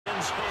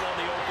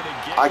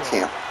I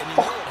can't.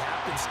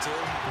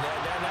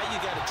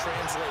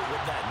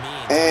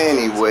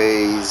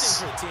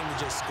 Anyways,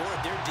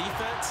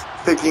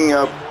 picking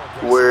up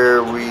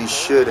where we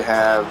should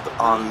have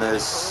on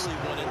this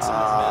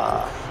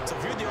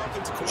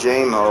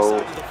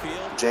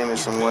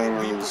Jameson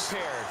Williams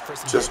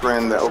just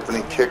ran the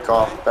opening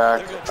kickoff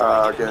back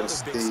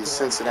against the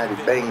Cincinnati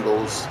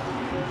Bengals.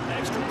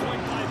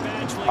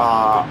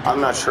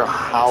 I'm not sure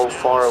how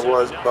far it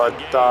was, but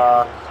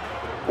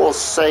we'll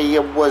say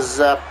it was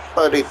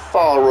pretty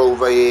far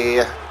over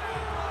here.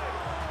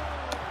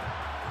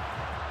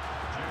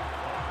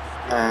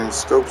 And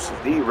Scopes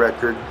V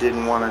record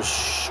didn't want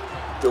to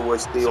do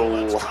us the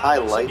old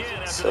highlight,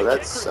 so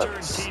that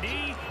sucks.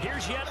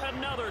 Here's yet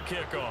another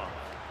kickoff.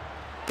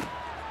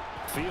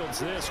 Fields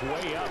this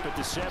way up at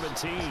the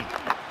 17. And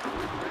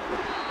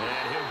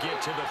he'll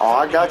get to the oh,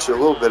 I got you a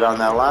little bit on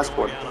that last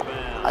one.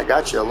 I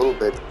got you a little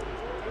bit.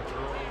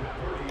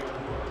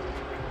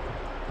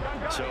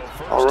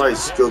 All right,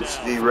 Scopes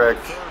V-Rec.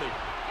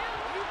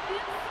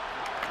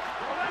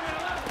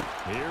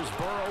 Here's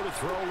Burrow to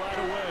throw right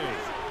away.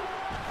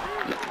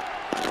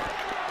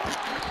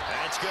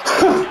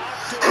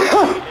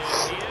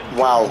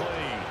 Wow.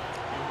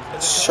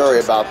 Sorry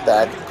about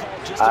that.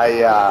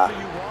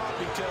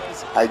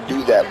 I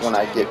do that when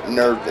I get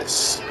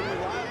nervous.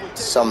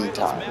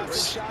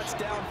 Sometimes. You're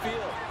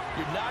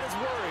not as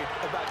worried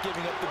about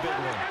giving up the big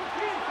one.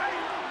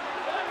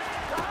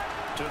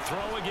 To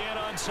throw again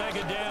on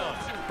second down.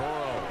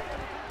 Burrow.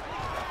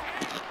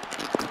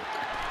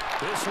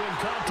 This one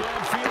caught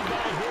downfield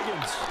by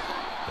Higgins.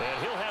 And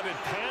he'll have it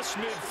past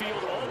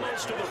midfield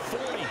almost to the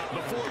 40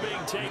 before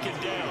being taken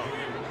down.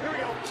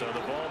 So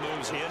the ball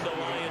moves into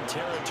Lion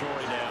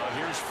territory now.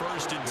 Here's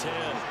 1st and 10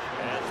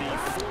 at the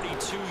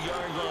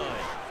 42-yard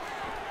line.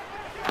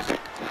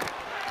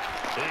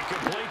 He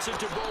completes it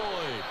to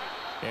Boyd.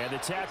 And the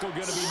tackle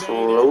going to be made.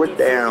 Slow it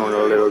down a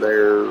little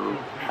there,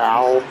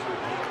 pal.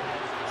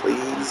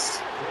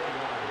 Please.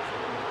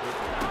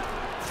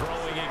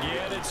 Throwing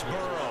again, it's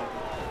Burrow.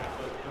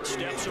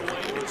 Steps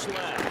away to his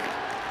left.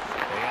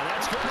 And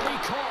that's going to be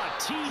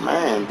caught.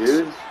 Man,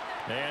 dude.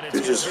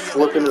 He's just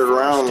flipping it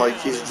around like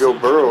he's Joe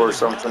Burrow or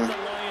something.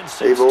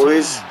 Hey,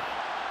 boys.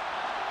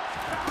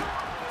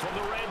 From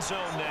the red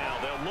zone now,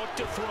 they'll look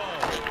to throw.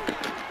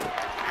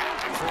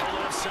 Throw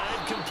left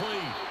side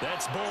complete.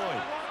 That's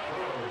Boyd.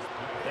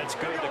 That's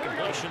good. The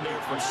completion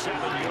there for 7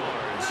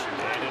 yards.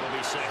 And it'll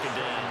be second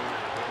down.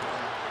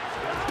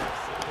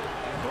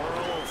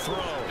 Burrow will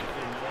throw.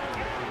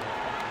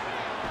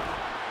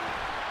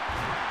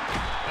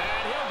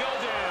 And he'll go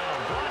down.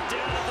 Brought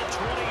down at the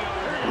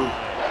 20-yard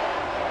line.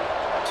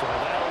 So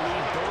that'll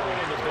leave Burrow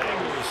and the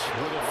Bengals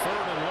with a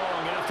 3rd and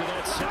long after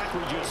that sack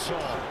we just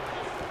saw.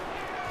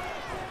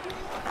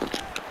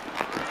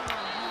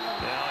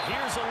 Now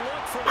here's a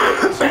look for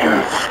the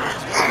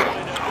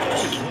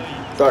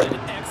Sorry. An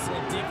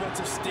excellent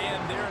defensive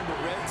stand there in the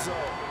red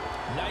zone.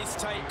 Nice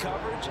tight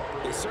coverage.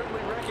 They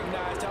certainly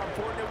recognized how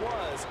important it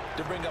was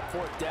to bring up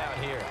 4th down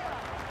here.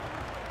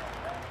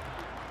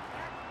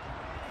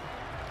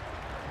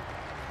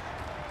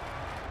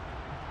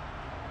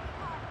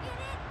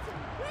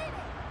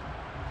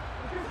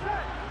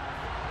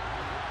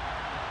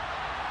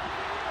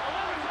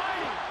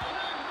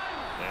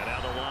 And now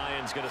the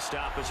Lions going to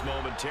stop us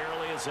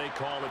momentarily as they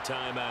call a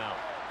timeout.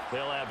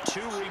 They'll have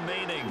 2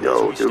 remaining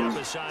as we step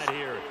aside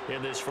here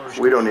in this first.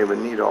 We don't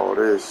even need all of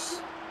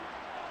this.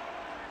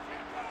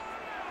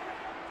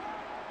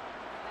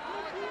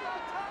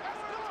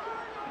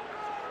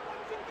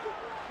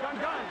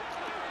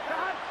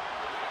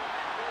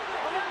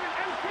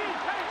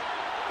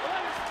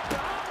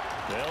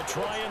 They'll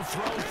try and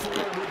throw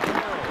forward with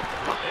Burrow.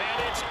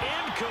 And it's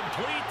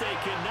incomplete. They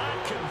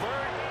cannot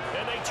convert.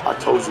 And they I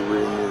told you we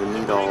didn't even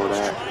need all of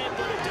that.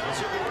 But it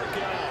doesn't work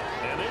out.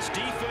 And this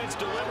defense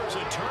delivers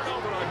a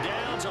turnover on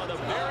downs on the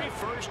very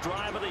first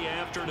drive of the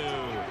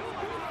afternoon.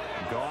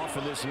 Goff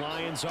and this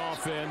Lions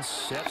offense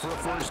set for a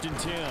 1st and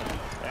 10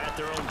 at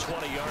their own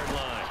 20-yard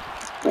line.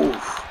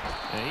 Oof.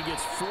 And he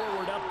gets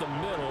forward up the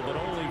middle, but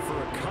only for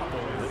a couple.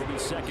 It'll be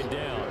second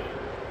down.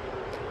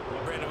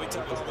 Brandon, we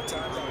talk all the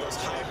time about those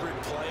hybrid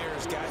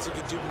players, guys who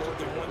can do more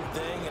than one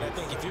thing. And I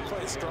think if you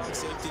play strong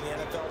safety in the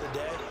NFL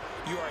today,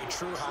 you are a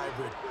true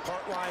hybrid.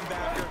 Part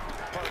linebacker,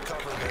 part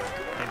cover man.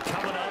 And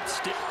coming up,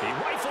 he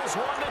rifles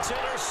one that's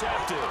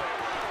intercepted.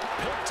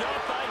 Picked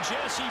up by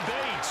Jesse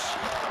Bates.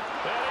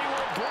 And he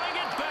will bring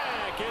it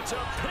back. It's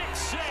a pick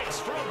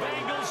 6 from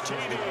Bengals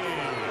TV.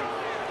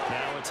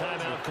 Now a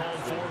timeout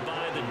called for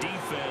by the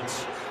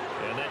defense.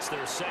 And that's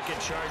their 2nd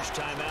charge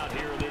timeout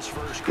here in this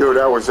first quarter. Yo,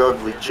 that was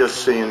ugly,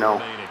 just so you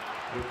know.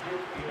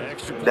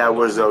 That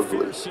was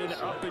ugly.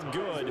 Up and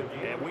good,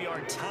 and we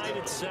are tied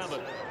at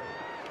 7.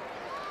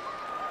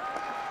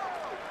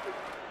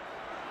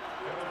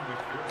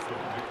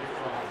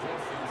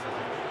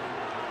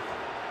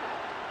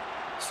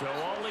 So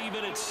all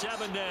even at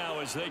 7 now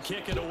as they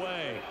kick it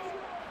away.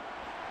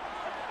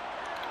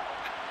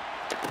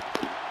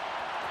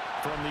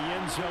 From the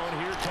end zone,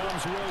 here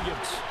comes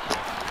Williams.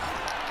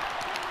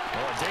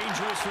 A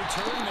dangerous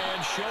return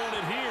man showing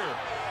it here.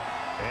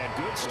 And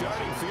good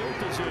starting field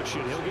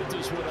position. He'll get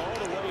this one all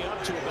the way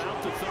up to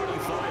about the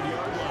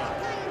 35-yard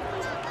line.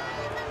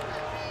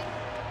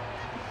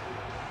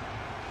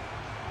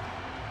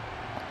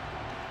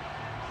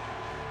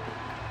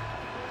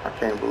 I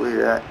can't believe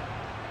that.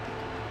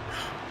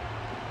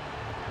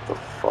 What the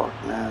fuck,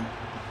 man?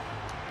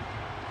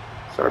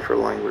 Sorry for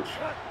language.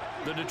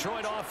 The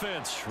Detroit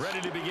offense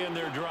ready to begin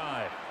their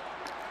drive.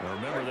 Now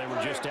remember, they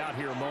were just out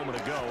here a moment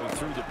ago and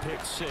threw the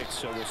pick six,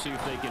 so we'll see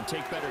if they can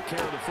take better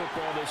care of the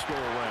football this go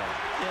around.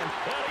 And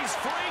he's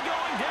free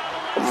going down the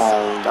left. Come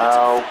on,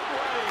 now.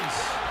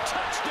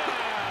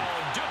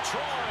 Touchdown,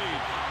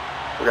 Detroit.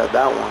 We got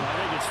that one. I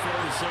think it's fair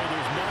to say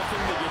there's nothing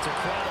that gets a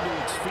crowd to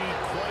its feet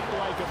quite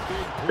like a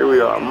big play. Here we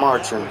are,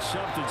 marching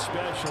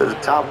to the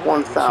top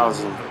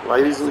 1,000,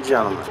 ladies and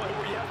gentlemen,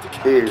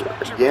 here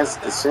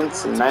against the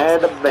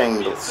Cincinnati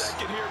Bengals.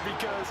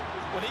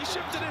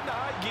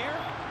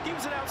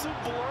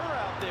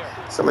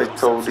 Somebody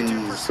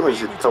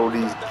should have told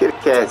these kitty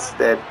cats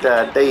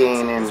that they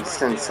ain't in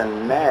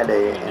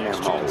Cincinnati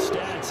anymore.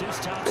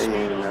 They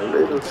ain't in a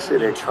little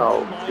city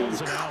called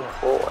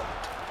Detroit.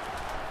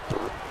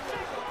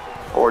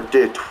 Or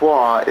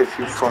Detroit if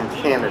you're from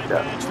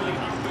Canada.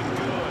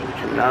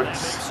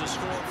 Canucks.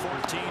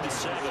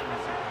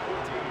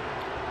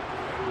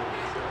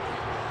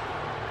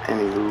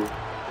 Anywho,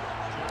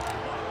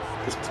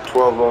 it's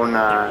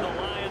 12:09.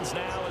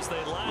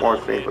 More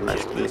people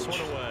next to Mitch.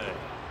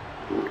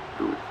 Do it.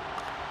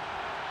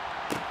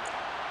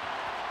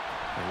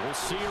 And we'll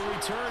see a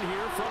return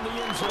here from the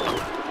end zone.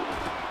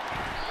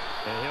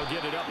 And he'll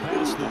get it up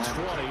past the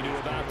 20 to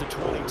about the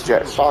 22.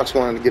 Jack Fox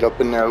wanted to get up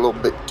in there a little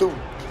bit too.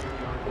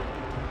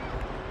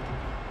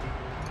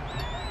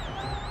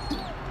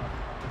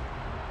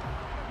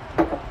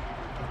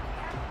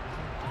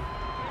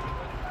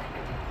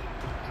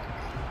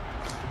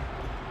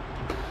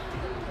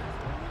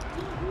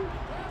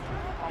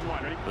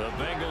 The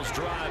Bengals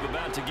drive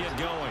about to get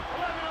going.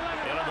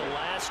 And on the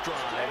last drive,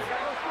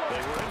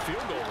 they were in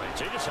field goal range.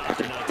 They just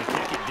opted not to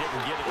kick it,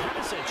 didn't get it. How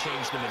does that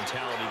change the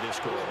mentality this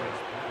go around?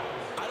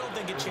 I don't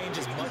think it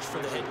changes much for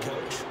the head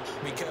coach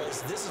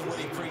because this is what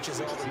he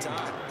preaches all the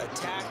time.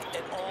 Attack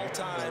at all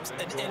times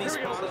at any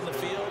spot on the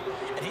field,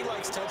 and he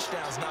likes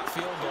touchdowns, not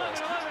field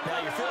goals.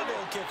 Now, your field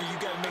goal kicker, you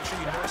got to make sure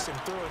you nurse him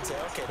through and say,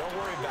 okay, don't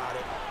worry about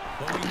it.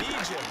 When we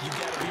need you, you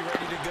got to be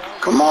ready to go.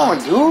 Come on,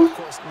 dude. Of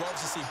course,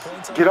 loves to see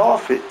points on Get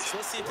off it. So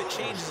let's see if it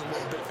changes a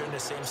little bit if they're in the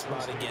same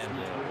spot again.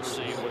 Yeah, we'll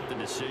see what the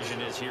decision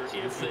is here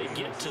if they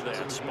get to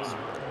that spot.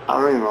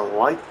 I don't even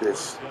like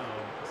this.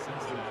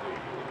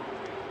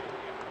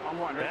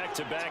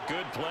 Back-to-back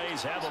good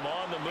plays have them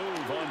on the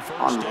move on first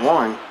On down.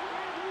 one.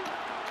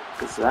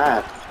 What's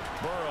that?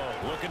 Burrow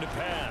looking to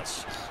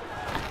pass.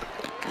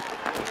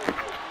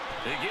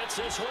 He gets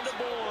this one to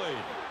Boyd.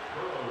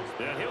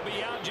 And he'll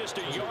be out just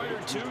a yard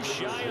or two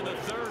shy of the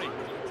 30.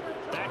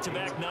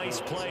 Back-to-back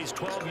nice plays,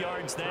 12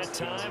 yards that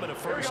time and a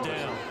first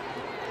down.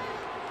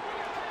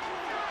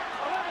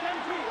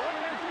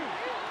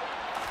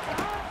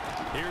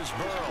 Here's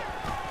Burrow.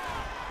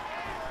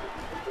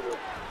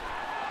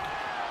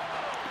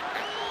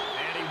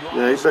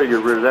 Yeah, you better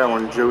get rid of that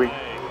one, Joey.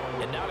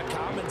 And now to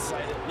common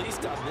sight, at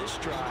least on this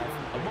drive.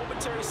 A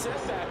momentary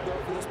setback,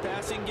 though, for this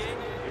passing game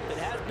that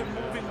has been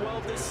moving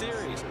well this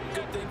series.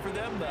 Good thing for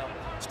them, though.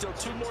 Still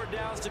 2 more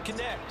downs to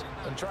connect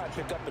and try and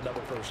pick up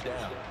another first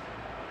down.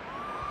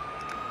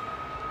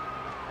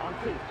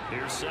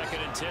 Here's 2nd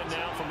and 10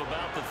 now from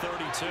about the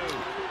 32.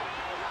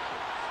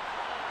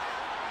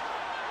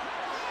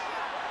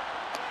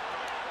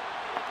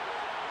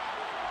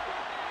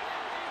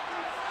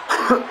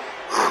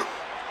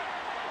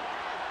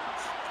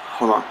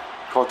 Hold on.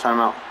 Call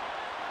timeout.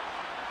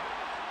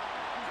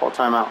 Call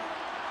timeout.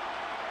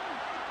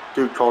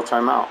 Dude, call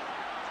timeout.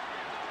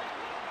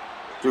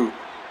 Dude,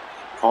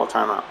 call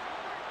timeout.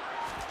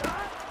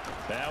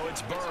 Now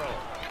it's Burrow.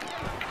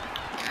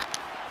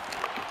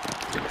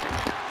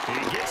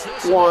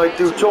 What,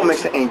 dude? Joe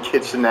Mixon ain't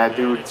catching that,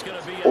 dude.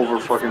 Over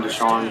fucking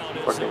Deshaun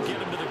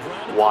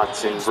fucking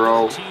Watson,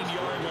 bro.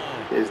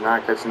 He is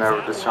not catching that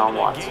with Deshaun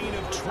Watson.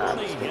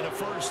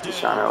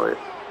 Deshaun Elliott.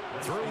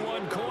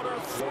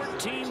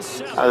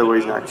 Either way,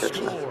 he's not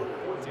catching it.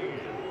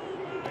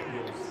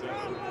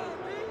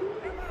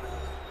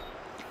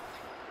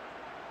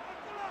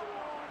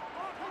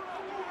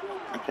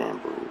 I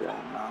can't believe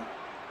that, man.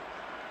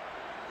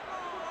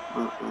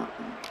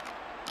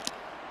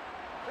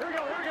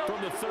 From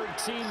the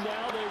 13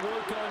 now, they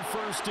work on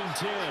 1st and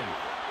 10.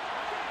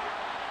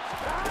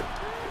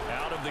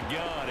 Out of the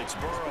gun, it's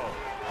Burrow.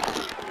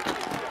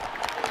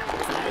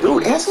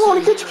 Dude,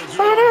 Anselmo, get your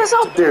fat ass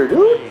out there,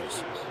 dude.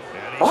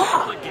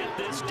 Oh. Get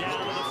this down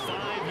to the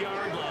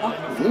 5-yard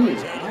line.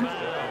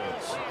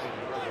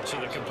 So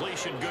the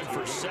completion good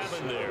for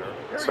 7 there.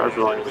 Sorry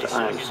for lying.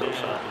 I am so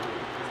sorry.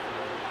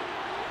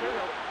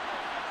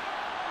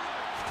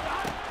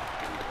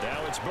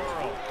 Now it's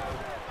Burrow.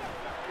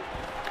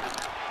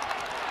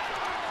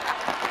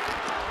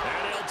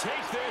 And he'll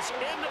take this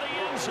into the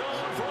end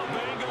zone for a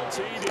Bengal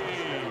TD.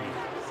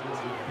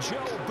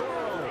 Joe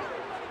Burrow.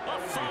 A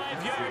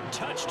 5-yard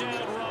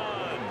touchdown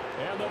run.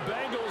 And the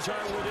Bengals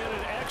are within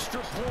an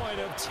extra point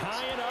of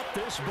tying up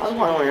this ball.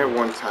 I only have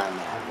one time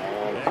now,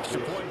 man.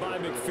 Extra point by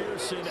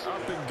McPherson,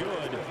 up and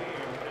good.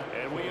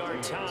 And we are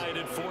tied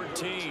at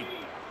 14.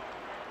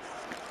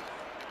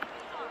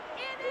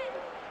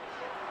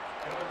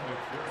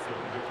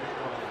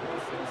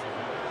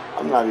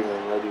 I'm not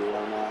even ready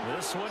right now.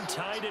 This one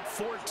tied at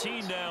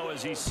 14 now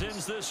as he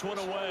sends this one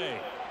away.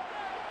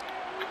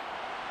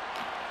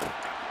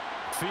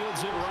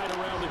 Fields it right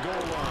around the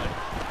goal line.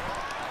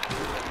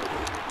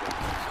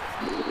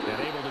 And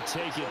able to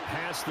take it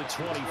past the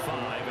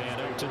 25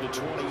 and up to the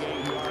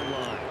 28-yard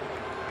line.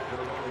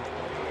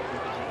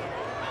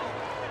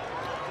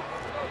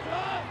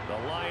 The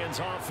Lions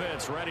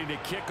offense ready to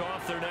kick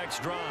off their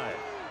next drive.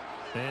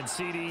 And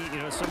CD, you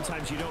know,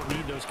 sometimes you don't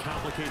need those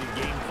complicated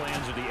game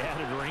plans or the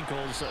added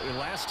wrinkles.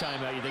 Last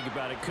time out, you think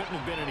about it, couldn't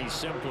have been any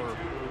simpler.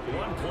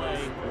 One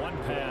play, one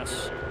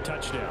pass,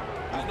 touchdown.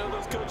 I know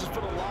those coaches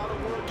put a lot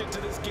of work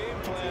into this game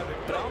plan,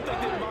 but I don't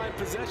think they mind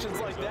possessions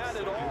like that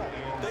at all.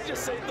 They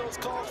just save those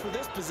calls for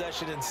this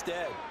possession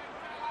instead.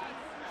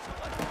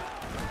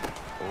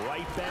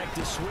 Right back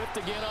to Swift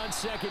again on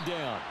second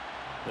down.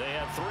 They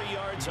have 3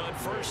 yards on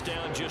first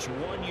down, just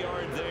 1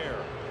 yard there.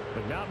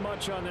 But not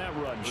much on that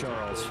run,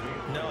 Charles.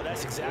 No,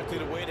 that's exactly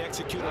the way to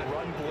execute a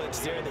run blitz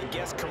there. They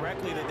guessed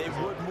correctly that they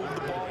would move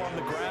the ball on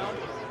the ground,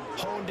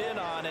 honed in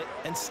on it,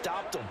 and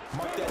stopped them.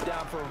 Mark that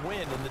down for a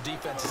win in the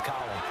defense's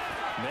column.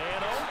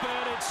 Man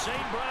open, it's St.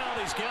 Brown.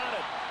 He's got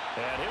it.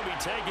 And he'll be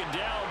taken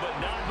down, but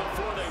not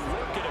before they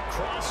work it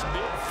across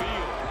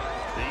midfield.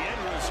 The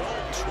end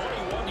result,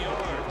 21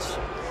 yards.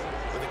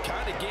 With the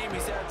kind of game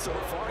he's had so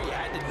far, you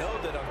had to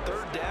know that on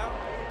third down,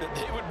 that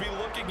they would be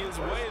looking his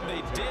way, and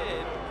they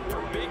did,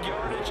 for big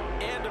yardage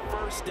and a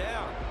first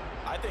down.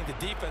 I think the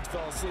defense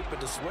fell asleep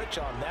at the switch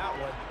on that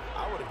one.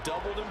 I would have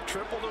doubled him,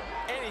 tripled him,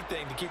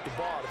 anything to keep the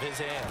ball out of his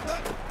hands.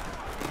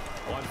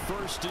 On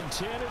 1st and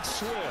 10, it's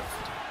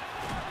Swift.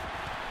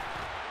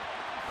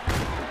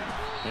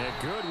 And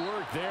good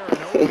work there.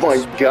 Oh my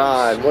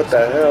God, what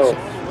the hell?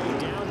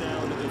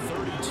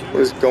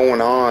 What is going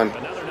on?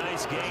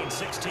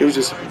 He was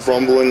just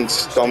rumbling,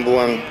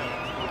 stumbling,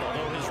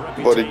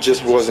 but it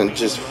just wasn't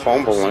just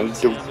fumbling.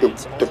 It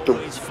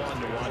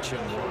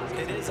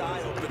is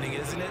eye-opening,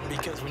 isn't it?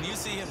 Because when you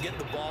see him get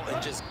the ball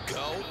and just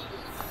go,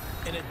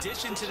 in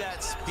addition to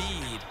that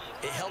speed,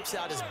 it helps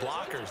out his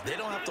blockers. They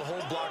don't have to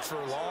hold blocks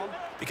for long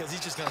because he's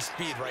just going to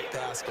speed right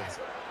past them.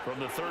 From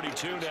the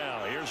 32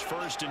 now, here's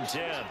 1st and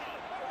 10.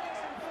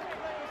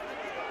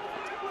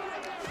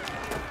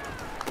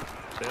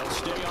 They'll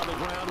stay on the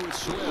ground with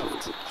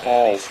Swift.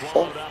 Oh,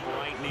 fuck. Up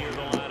right near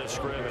the line of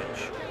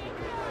scrimmage.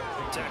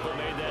 Tackle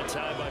made that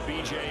time by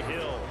B.J.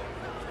 Hill.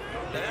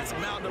 Now that's a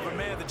mountain of a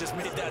man that just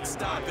made that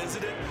stop,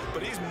 isn't it?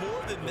 But he's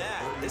more than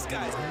that. This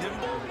guy's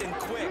nimble and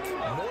quick.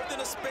 More than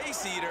a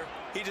space eater.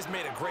 He just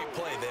made a great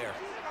play there.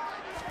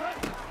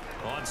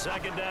 On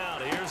second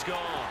down, here's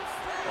Goff.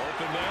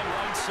 Open man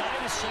right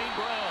side is St.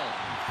 Brown.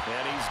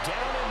 And he's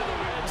down into the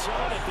red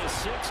zone at the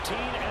 16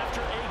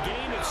 after a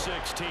gain of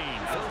 16.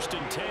 1st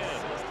and 10.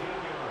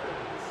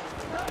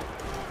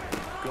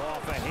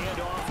 Goff a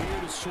handoff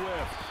here to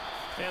Swift.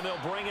 And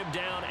they'll bring him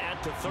down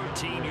at the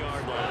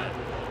 13-yard line.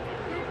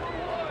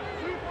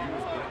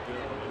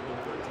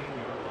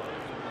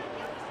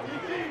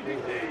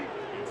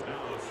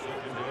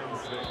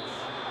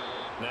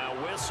 Now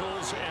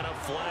whistles and a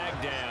flag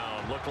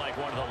down. Looked like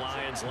one of the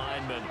Lions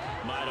linemen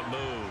might have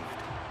moved.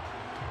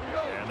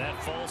 And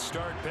that false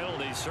start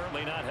penalty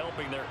certainly not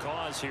helping their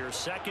cause here.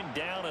 2nd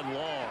down and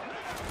long.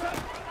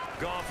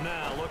 Goff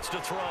now looks to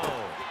throw.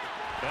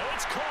 And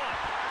it's caught.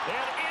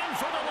 And in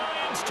for the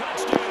Lions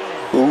touchdown.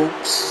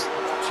 Oops.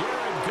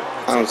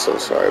 I'm so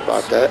sorry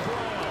about that.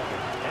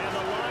 And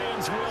the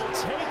Lions will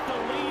take the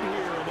lead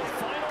here in the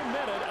final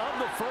minute of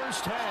the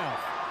first half.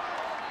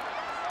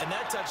 And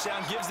that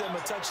touchdown gives them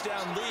a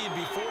touchdown lead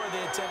before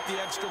they attempt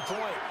the extra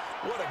point.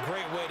 What a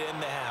great way to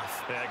end the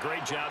half. Yeah,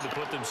 great job to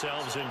put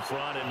themselves in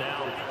front. And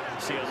now,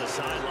 see on the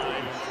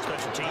sideline,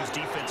 special teams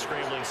defense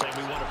scrambling, saying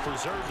we want to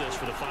preserve this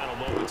for the final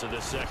moments of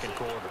this second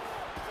quarter.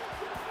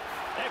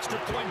 Extra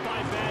point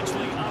by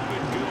Badgley, up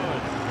and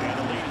good. And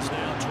the lead is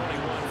now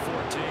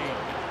 21-14.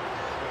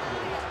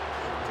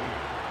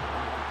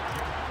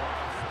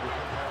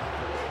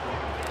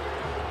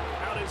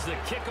 Out is the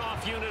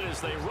kickoff unit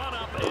as they run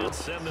up and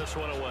send this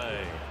one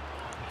away.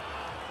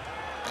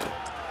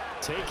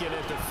 Taken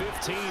at the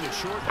 15, a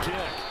short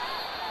kick.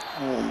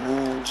 Oh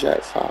man,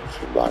 Jack Fox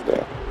about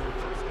that.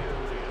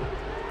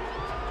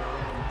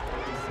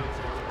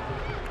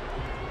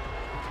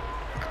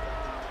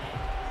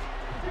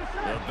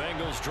 The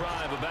Bengals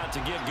drive about to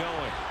get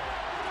going.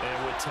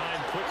 And with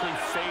time quickly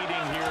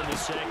fading here in the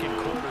second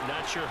quarter,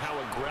 not sure how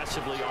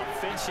aggressively,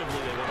 offensively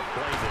they want to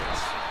play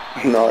this.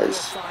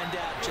 Nice. Find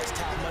out just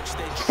how much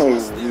they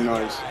trust their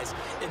nice. guys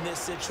in this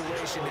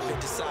situation if they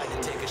decide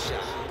to take a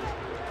shot.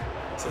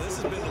 So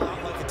this has been a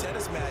lot like a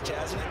tennis match,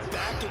 hasn't it?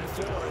 Back and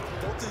forth.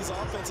 Both these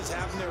offenses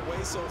having their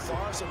way so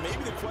far. So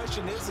maybe the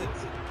question isn't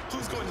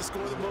who's going to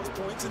score the most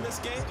points in this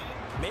game.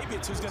 Maybe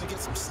it's who's going to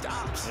get some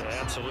stops. Yeah,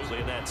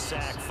 absolutely. And that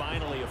sack,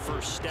 finally a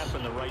first step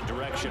in the right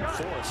direction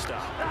for a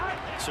stop.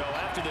 So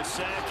after the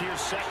sack, here's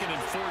 2nd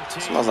and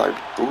 14. Smells like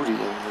booty in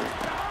here.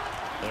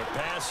 They're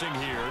passing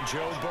here,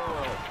 Joe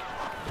Burrow.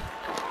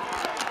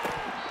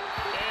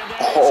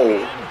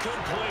 Oh,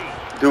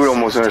 dude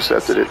almost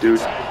intercepted it,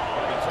 dude.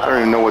 I don't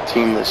even know what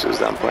team this is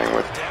that I'm playing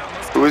with.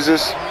 Who is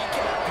this?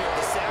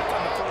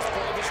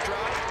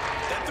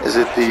 Is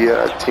it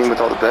the team with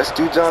all the best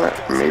dudes on it?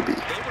 Maybe.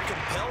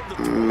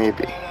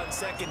 Maybe.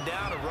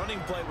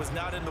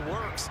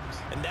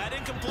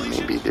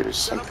 Maybe there's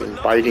something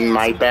biting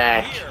my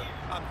back.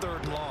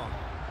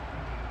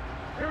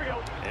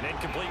 An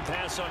incomplete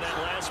pass on that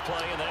last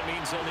play, and that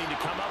means they'll need to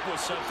come up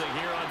with something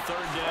here on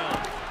 3rd down.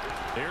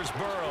 Here's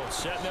Burrow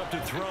setting up to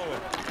throw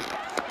it.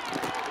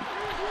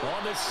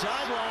 On the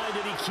sideline,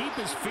 did he keep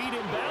his feet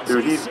in bounds?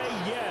 Dude, he say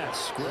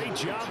yes. Great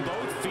job,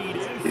 both feet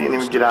in. He didn't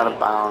even get out of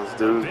bounds,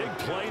 dude. Big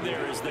play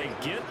there as they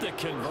get the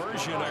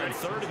conversion on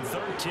 3rd and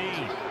 13.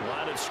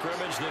 Line of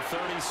scrimmage, the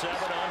 37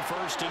 on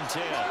 1st and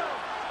 10.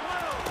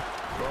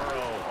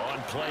 Burrow on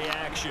play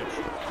action.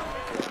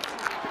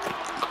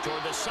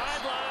 Toward the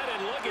sideline,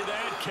 and look at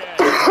that catch.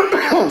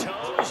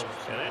 Toes,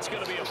 and that's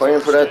going to be a playing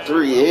for that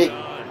 3, eh?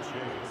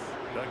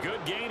 A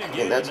good gain again.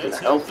 Yeah, that's going to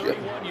help you.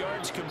 31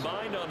 yards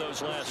combined on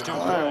those last 2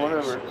 Alright,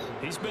 whatever.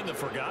 He's been the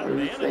forgotten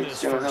man in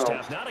this first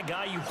half. Not a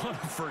guy you want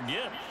to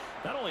forget.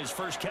 Not only his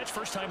first catch,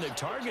 first time they've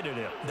targeted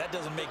him. That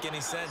doesn't make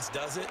any sense,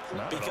 does it?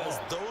 Not because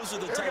those are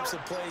the types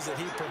of plays that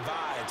he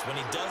provides. When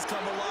he does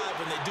come alive,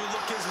 when they do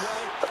look his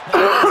way,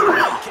 now it's a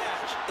great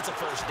catch. It's a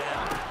first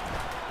down.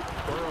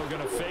 Burrow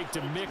going to fake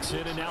to mix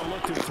it and now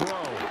look to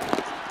throw.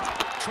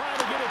 Trying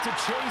to get it to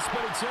Chase,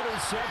 but it's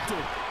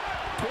intercepted.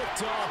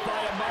 Picked off by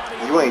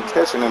Amani. You ain't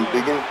catching him,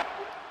 biggin.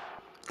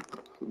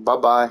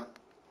 Bye-bye.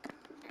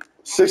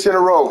 6 in a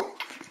row.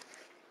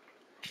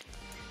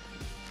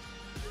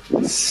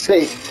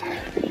 Safe.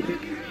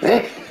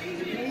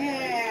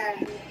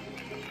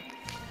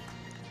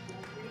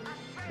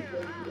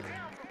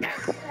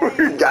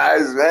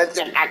 Guys, man.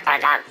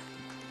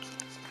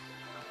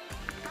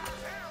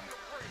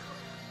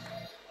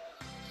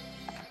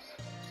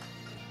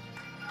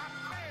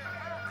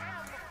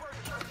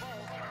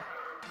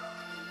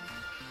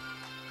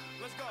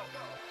 Let's go.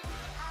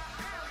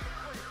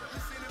 You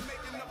seen him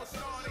making up a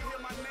song, they hear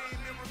my name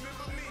and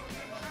remember me.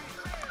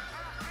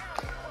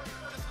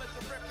 Just let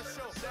the record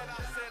show that I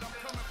said I'm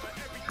coming for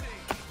everything.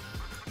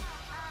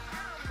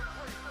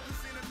 You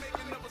seen him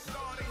making up a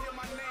song, they hear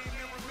my name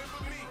and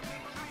remember me.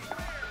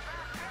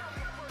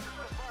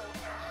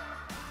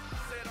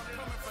 Said I'm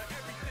coming for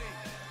everything.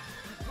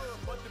 You good,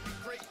 but to be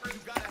great, you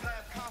gotta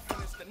have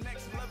confidence. The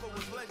next level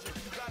is legend.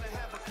 You gotta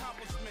have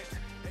accomplishments.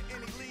 In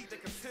any league,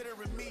 they're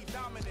considering me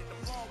dominant. The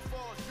long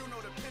falls, you know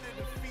the pit of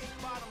defeat,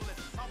 bottomless.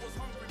 I was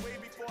hungry way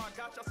before I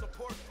got your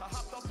support. I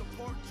hopped off the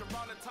porch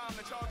around the time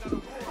that y'all got a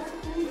war.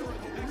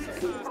 Lyrical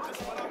exercise, just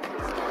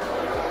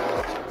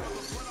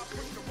when I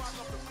push the rock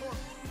off the court,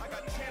 I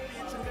got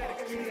champion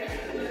genetics.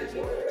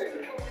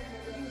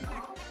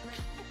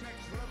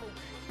 Next level.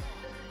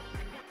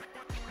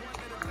 One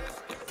of the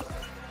best.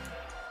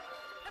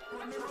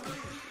 Remember me.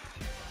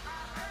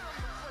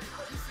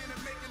 You seen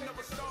him making up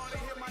a star, they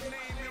hear my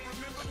name and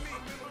remember me.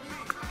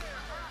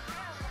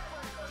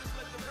 Just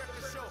let the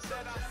record show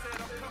that I said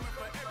I'm coming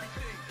for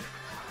everything.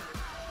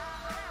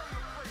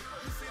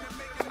 You seen him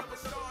making up a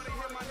star, they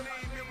hear my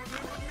name and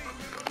remember me.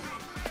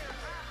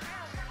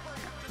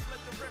 Just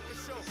let the record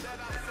show that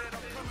I said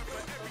I'm coming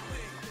for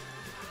everything.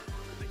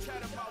 The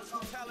chattermouths who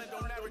talent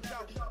don't average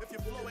out. If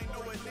your flow ain't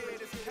nowhere near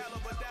this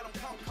caliber, that don't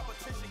count.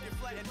 Competition get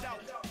flattened out.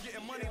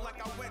 Getting money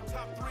like I went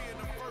top 3 in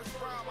the first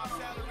round. My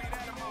salary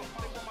that amount.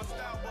 They want my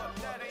style, but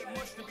that ain't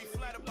much to be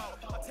flat about.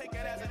 I take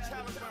it as a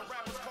challenge when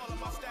rappers calling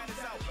my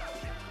status out.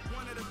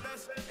 One of the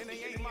best, and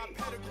they ain't my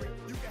pedigree.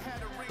 You can have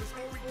the ring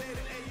story, dead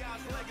and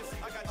AI's legacy.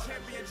 I got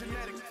champion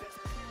genetics.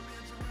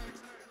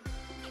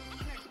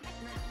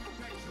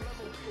 Next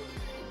level.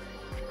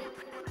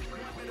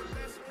 One of the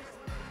best.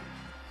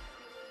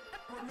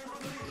 Remember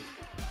me.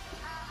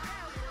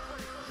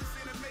 You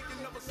seen him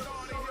making up a star,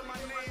 they hear my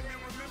name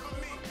and remember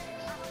me.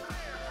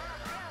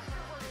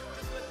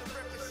 Just let the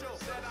record show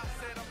that I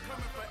said I'm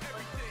coming for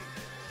everything.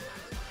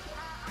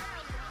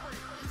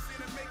 You seen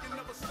him making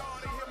up a star,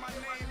 they hear my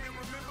name and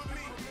remember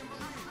me.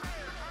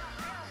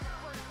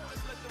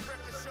 Just let the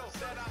record show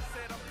that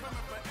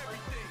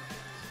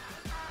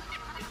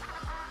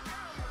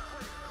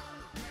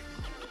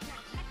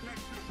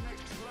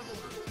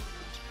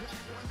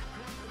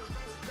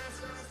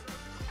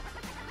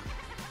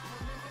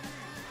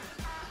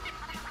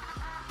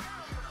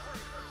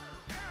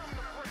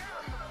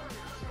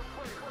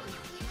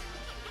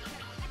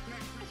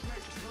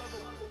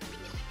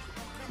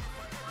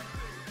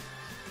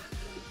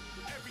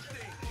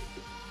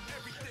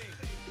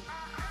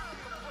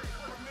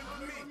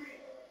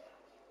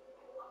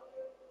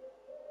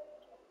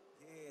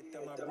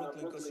Hit that my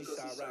Brooklyn, cause she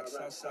shot racks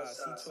outside.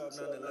 C12,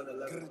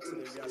 911, grr to the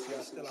real, so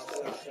I'm still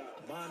outside.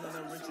 Mine on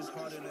the richest,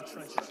 hard in the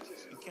trenches.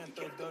 You can't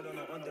throw dirt on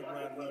the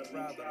underground, we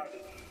thrive in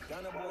it.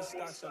 Ghana boy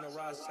stocks on the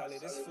rise, Charlie.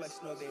 This flex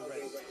know they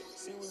ready.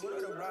 See, we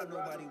were the ride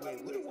nobody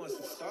way. We the ones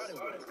who started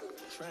with it.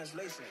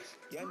 Translation,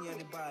 Yani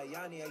and the buy,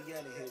 Yani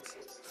again hits.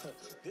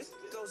 This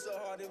goes so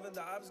hard, even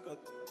the ops go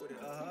with it.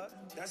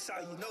 That's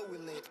how you know we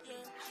lit.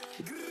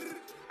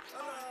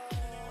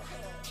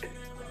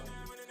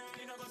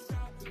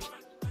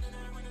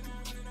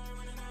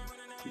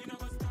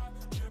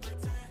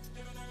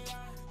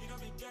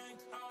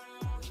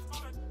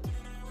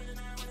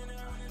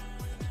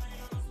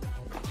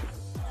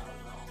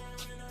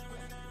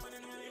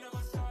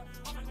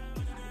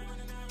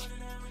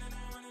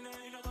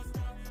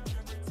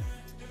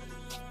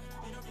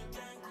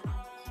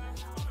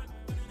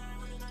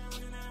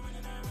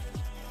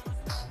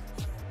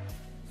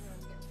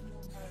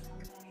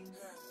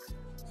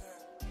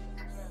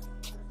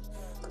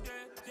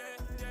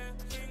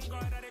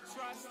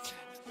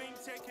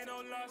 Taking no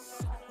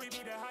loss, we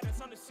be the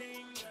hottest on the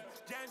scene.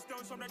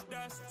 Gemstones from the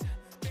dust,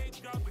 big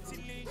dog with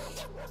leash.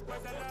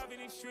 Where's the love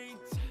in the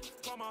streets?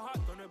 Pour my heart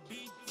on the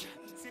beat.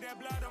 See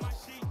that blood on my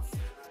sheets.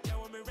 Yeah,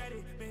 when me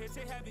ready, me hit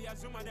it heavy. I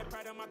zoom on the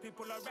pride of my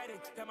people already.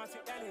 Them I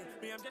see Ellie,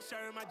 me I'm just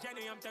sharing my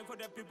journey. I'm thankful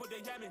the people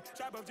they hear me.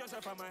 Tribe of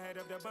Joseph, I'm ahead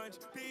of the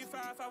bunch.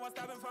 P5, I was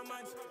starving for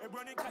months. A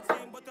running cuts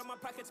in, but on my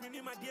pockets, me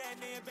knew my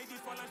DNA.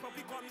 Baby for lunch, but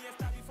we call me a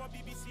star before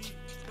BBC.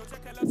 Don't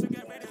take a lot